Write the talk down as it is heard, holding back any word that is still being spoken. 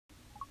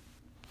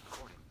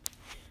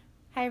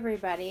Hi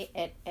everybody,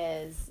 it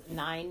is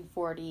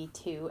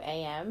 9:42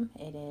 a.m.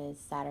 It is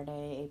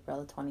Saturday,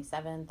 April the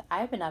 27th.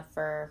 I've been up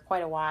for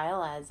quite a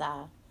while as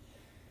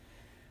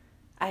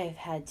I've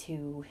had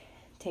to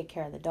take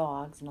care of the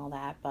dogs and all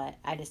that, but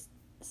I just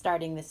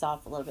starting this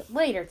off a little bit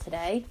later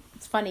today.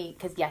 It's funny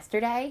because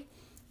yesterday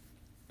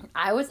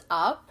I was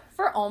up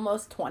for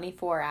almost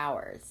 24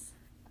 hours.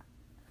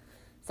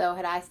 So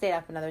had I stayed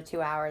up another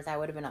 2 hours, I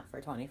would have been up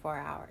for 24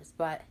 hours,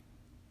 but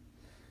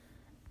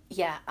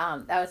yeah,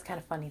 that was kind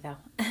of funny though.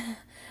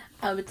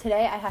 But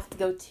today I have to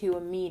go to a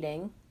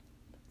meeting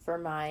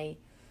for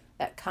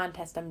that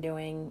contest I'm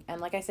doing. And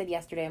like I said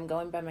yesterday, I'm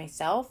going by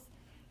myself.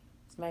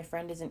 So my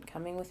friend isn't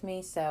coming with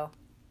me. So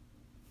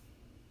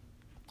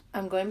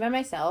I'm going by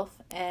myself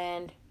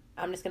and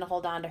I'm just going to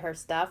hold on to her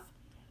stuff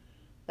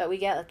that we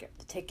get, like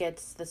the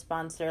tickets, the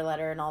sponsor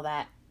letter and all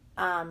that.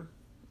 And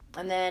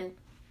then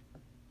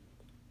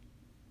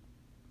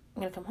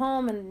I'm going to come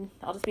home and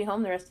I'll just be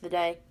home the rest of the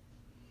day.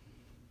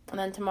 And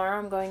then tomorrow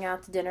I'm going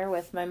out to dinner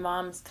with my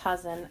mom's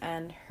cousin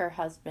and her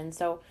husband.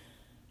 So,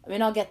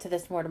 I'll get to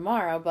this more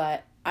tomorrow,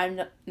 but I'm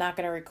not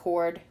going to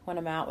record when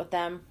I'm out with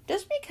them.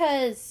 Just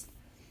because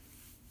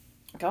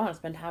I want to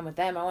spend time with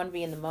them. I want to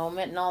be in the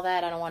moment and all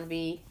that. I don't want to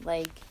be,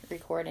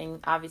 recording,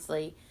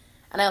 obviously.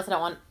 And I also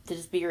don't want to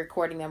just be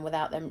recording them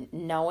without them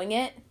knowing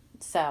it.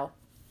 So,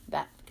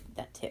 that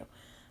too.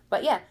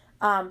 But, yeah.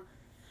 But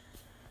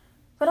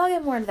I'll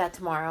get more into that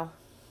tomorrow.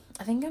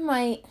 I think I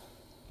might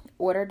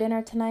order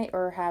dinner tonight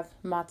or have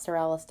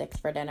mozzarella sticks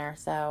for dinner,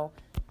 so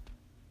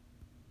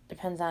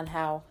depends on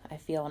how I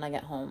feel when I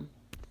get home,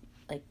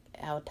 like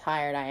how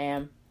tired I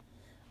am.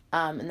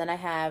 And then I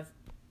have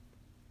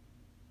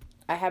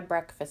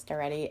breakfast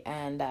already,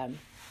 and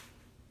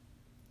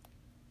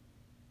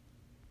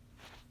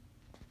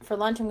for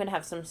lunch I'm gonna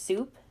have some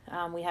soup.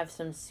 We have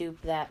some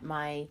soup that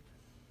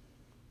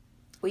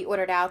we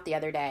ordered out the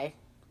other day,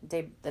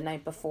 the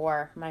night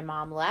before my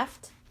mom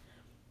left,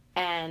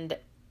 and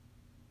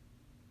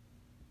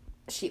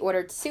she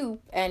ordered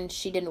soup and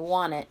she didn't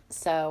want it,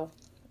 so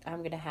I'm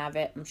going to have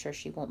it. I'm sure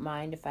she won't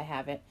mind if I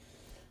have it.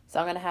 So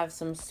I'm going to have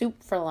some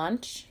soup for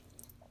lunch,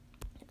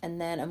 and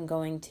then I'm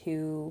going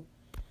to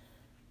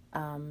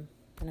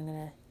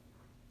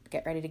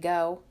get ready to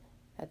go.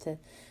 I have to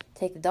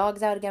take the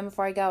dogs out again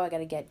before I go. I got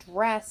to get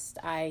dressed.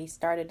 I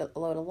started a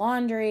load of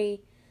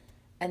laundry,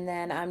 and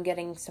then I'm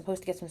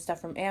supposed to get some stuff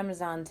from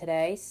Amazon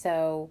today,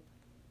 so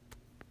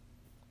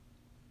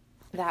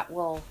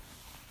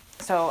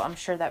I'm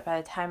sure that by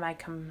the time I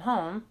come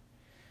home,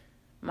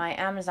 my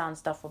Amazon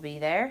stuff will be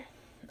there.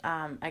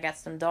 I got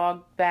some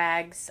dog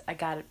bags. I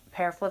got a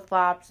pair of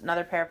flip-flops,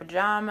 another pair of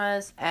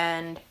pajamas,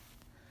 and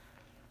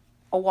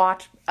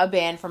a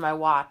band for my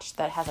watch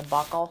that has a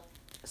buckle.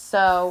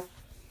 So,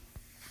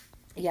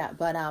 yeah,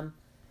 but, and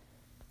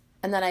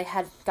then I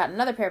had got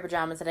another pair of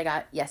pajamas that I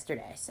got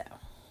yesterday. So,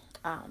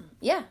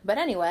 yeah, but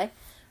anyway,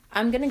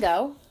 I'm going to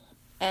go,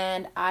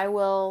 and I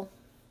will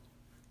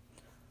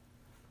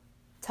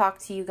talk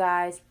to you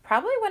guys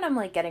probably when I'm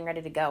getting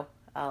ready to go.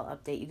 I'll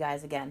update you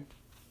guys again.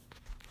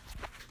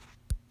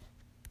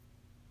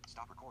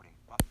 Stop recording.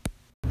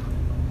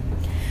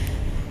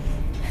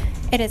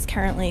 It is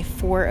currently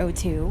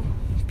 4:02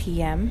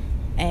 p.m.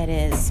 It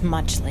is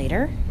much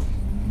later.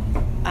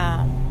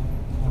 I'm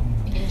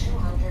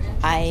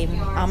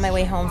on my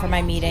way home from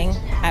my meeting.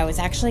 I was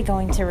actually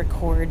going to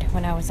record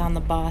when I was on the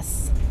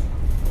bus,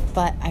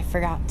 but I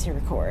forgot to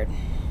record.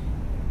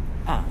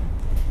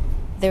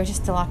 There was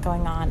just a lot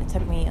going on. It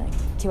took me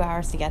 2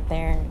 hours to get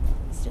there.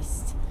 It's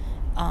just,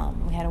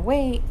 we had to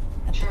wait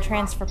at the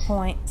transfer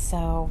point,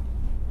 so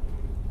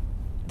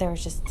there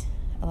was just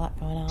a lot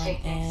going on.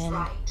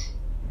 And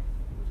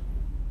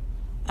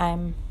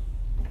I'm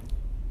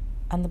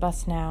on the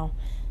bus now,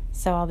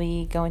 so I'll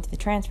be going to the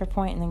transfer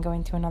point and then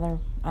going to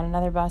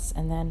another bus,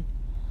 and then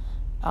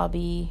I'll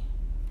be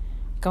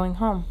going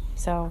home.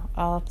 So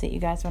I'll update you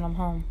guys when I'm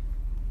home.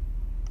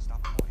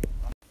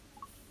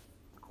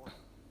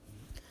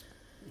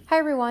 Hi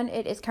everyone,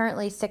 it is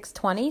currently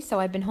 6:20, so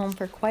I've been home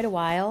for quite a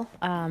while.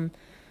 I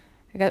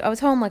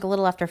was home a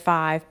little after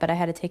 5, but I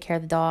had to take care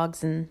of the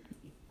dogs and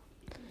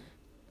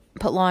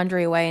put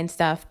laundry away and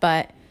stuff,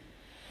 but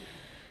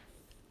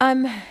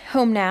I'm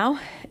home now,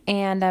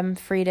 and I'm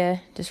free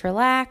to just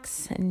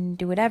relax and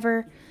do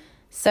whatever.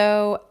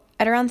 So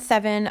at around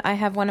 7, I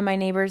have one of my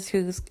neighbors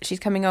she's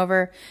coming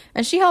over,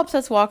 and she helps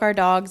us walk our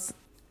dogs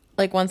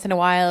once in a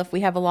while if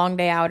we have a long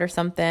day out or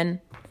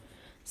something.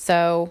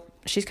 So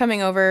she's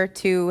coming over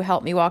to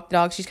help me walk the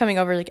dogs. She's coming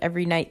over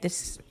every night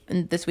this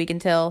week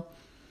until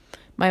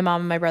my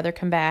mom and my brother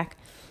come back.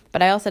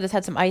 But I also just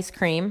had some ice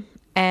cream,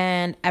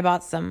 and I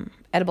bought some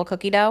edible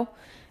cookie dough,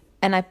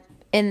 and I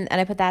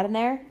put that in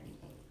there.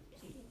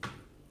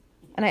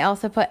 And I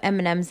also put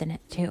M&Ms in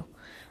it too.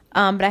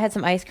 But I had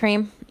some ice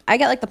cream. I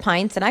get the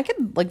pints, and I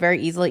could very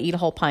easily eat a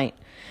whole pint.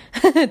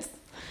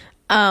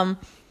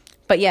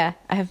 But yeah,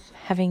 I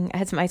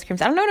had some ice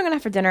creams. I don't know what I'm going to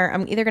have for dinner.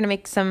 I'm either going to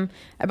make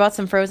I bought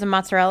some frozen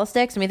mozzarella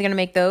sticks. I'm either going to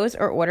make those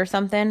or order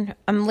something.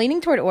 I'm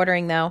leaning toward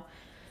ordering though,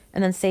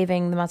 and then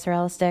saving the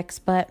mozzarella sticks,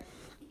 but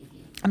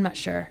I'm not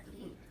sure.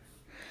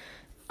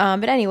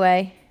 But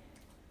anyway,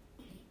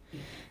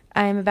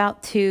 I'm going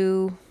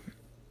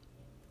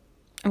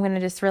to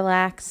just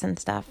relax and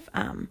stuff.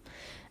 I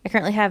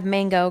currently have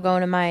Mango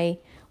going to my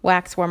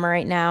wax warmer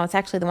right now. It's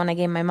actually the one I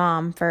gave my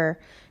mom for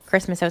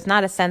Christmas, so it's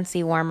not a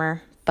Scentsy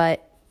warmer,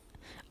 but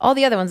all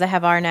the other ones I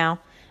have are now.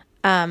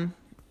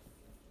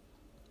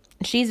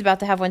 She's about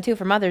to have one too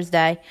for Mother's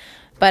Day.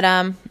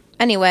 But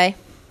anyway,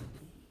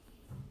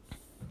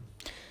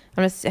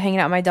 I'm just hanging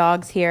out with my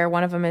dogs here.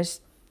 One of them is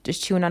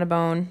just chewing on a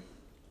bone.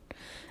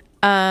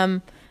 Oh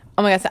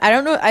my gosh, I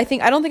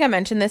don't think I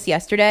mentioned this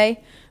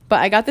yesterday, but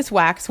I got this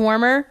wax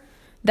warmer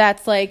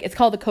that's like, it's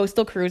called the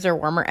Coastal Cruiser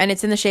warmer, and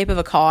it's in the shape of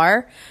a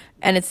car,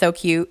 and it's so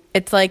cute.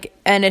 It's like,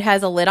 and it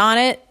has a lid on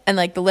it, and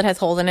like the lid has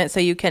holes in it so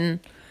you can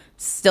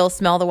still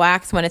smell the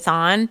wax when it's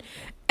on.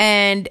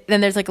 And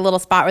then there's like a little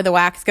spot where the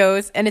wax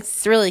goes, and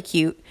it's really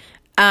cute.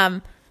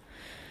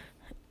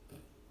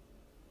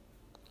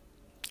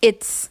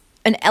 It's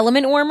an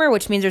element warmer,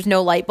 which means there's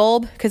no light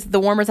bulb, because the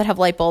warmers that have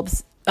light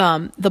bulbs,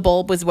 the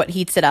bulb was what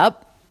heats it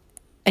up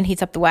and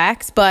heats up the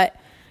wax. But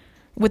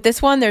with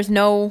this one,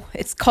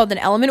 it's called an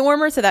element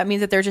warmer. So that means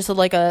that there's just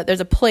there's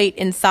a plate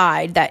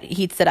inside that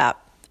heats it up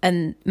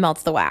and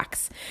melts the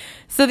wax.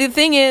 So the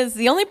thing is,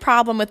 the only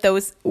problem with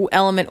those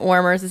element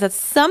warmers is that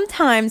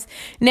sometimes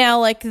now,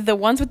 like the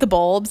ones with the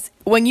bulbs,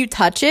 when you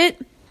touch it,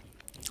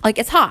 like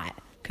it's hot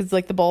because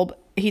like the bulb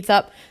heats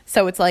up.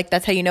 So it's like,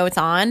 that's how you know it's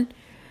on.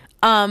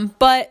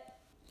 But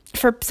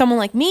for someone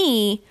like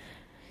me,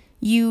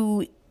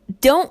 you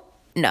don't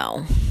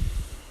know.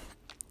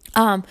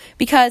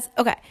 Because,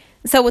 okay,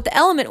 so with the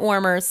element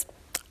warmers,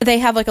 they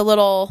have like a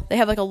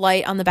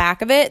light on the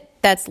back of it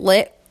that's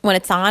lit when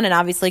it's on, and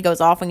obviously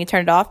goes off when you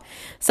turn it off.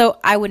 So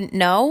I wouldn't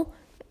know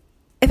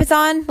if it's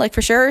on, like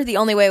for sure. The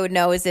only way I would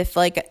know is if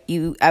I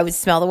would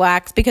smell the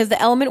wax, because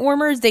the element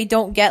warmers, they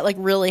don't get like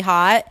really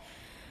hot.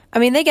 I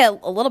mean, they get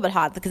a little bit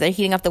hot because they're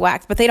heating up the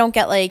wax, but they don't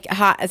get like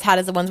as hot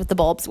as the ones with the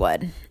bulbs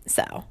would.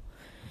 So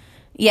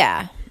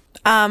yeah.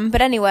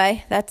 But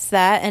anyway, that's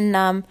that.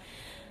 And,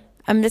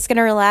 I'm just going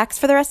to relax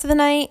for the rest of the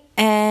night,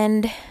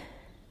 and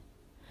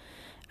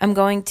I'm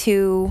going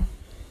to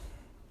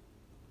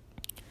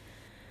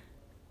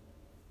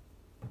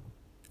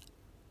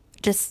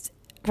just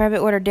probably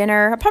order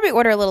dinner. I'll probably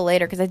order a little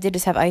later because I did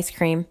just have ice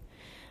cream.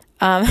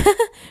 Probably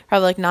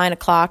like 9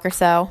 o'clock or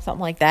so,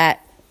 something like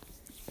that.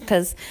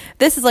 Because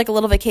this is like a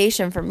little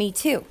vacation for me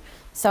too.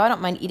 So I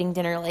don't mind eating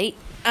dinner late.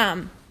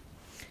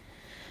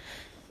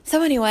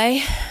 So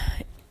anyway,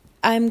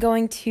 I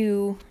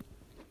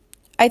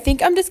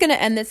think I'm just going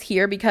to end this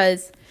here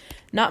because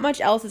not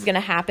much else is going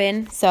to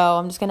happen. So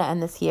I'm just going to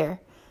end this here.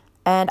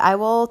 And I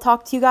will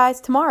talk to you guys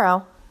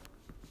tomorrow.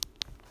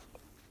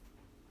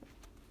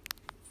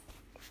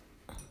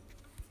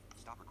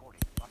 Stop recording.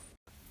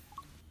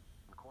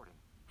 Recording.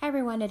 Hi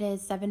everyone, it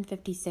is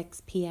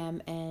 7:56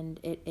 p.m. and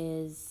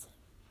it's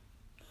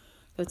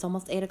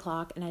almost 8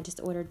 o'clock, and I just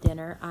ordered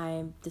dinner.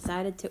 I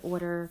decided to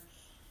order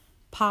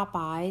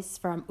Popeyes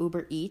from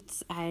Uber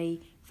Eats. I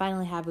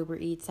finally have Uber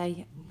Eats.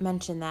 I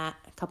mentioned that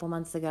a couple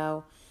months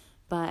ago,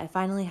 but I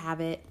finally have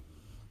it.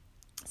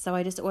 So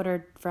I just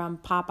ordered from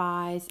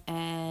Popeyes,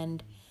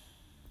 and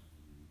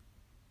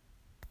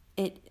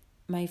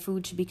my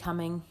food should be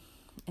coming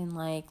in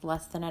like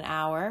less than an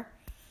hour.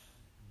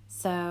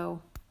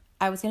 So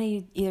I was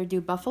going to either do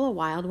Buffalo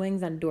Wild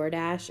Wings on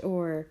DoorDash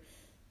or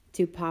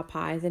do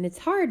Popeyes, and it's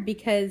hard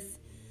because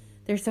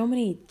there's so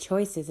many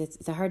choices.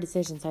 It's a hard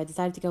decision, so I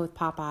decided to go with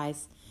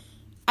Popeyes.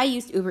 I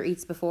used Uber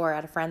Eats before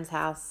at a friend's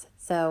house,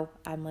 so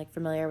I'm like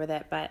familiar with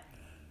it, but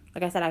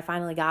like I said, I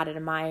finally got it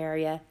in my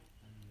area.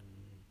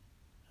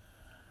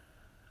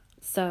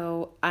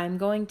 So I'm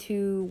going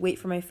to wait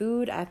for my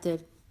food. I have to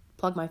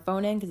plug my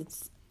phone in because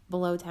it's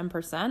below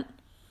 10%.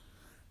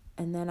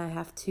 And then I'm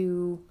going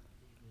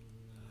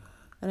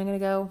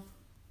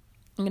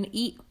to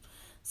eat.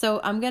 So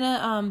I'm going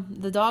to,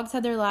 the dogs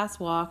had their last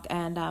walk,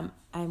 and I'm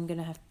going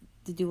to have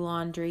to do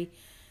laundry.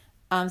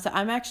 So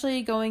I'm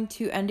actually going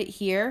to end it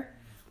here.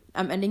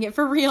 I'm ending it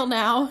for real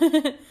now.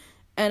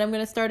 And I'm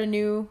going to start a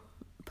new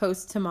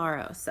post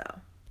tomorrow, so.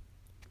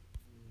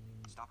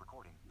 Stop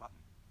recording button.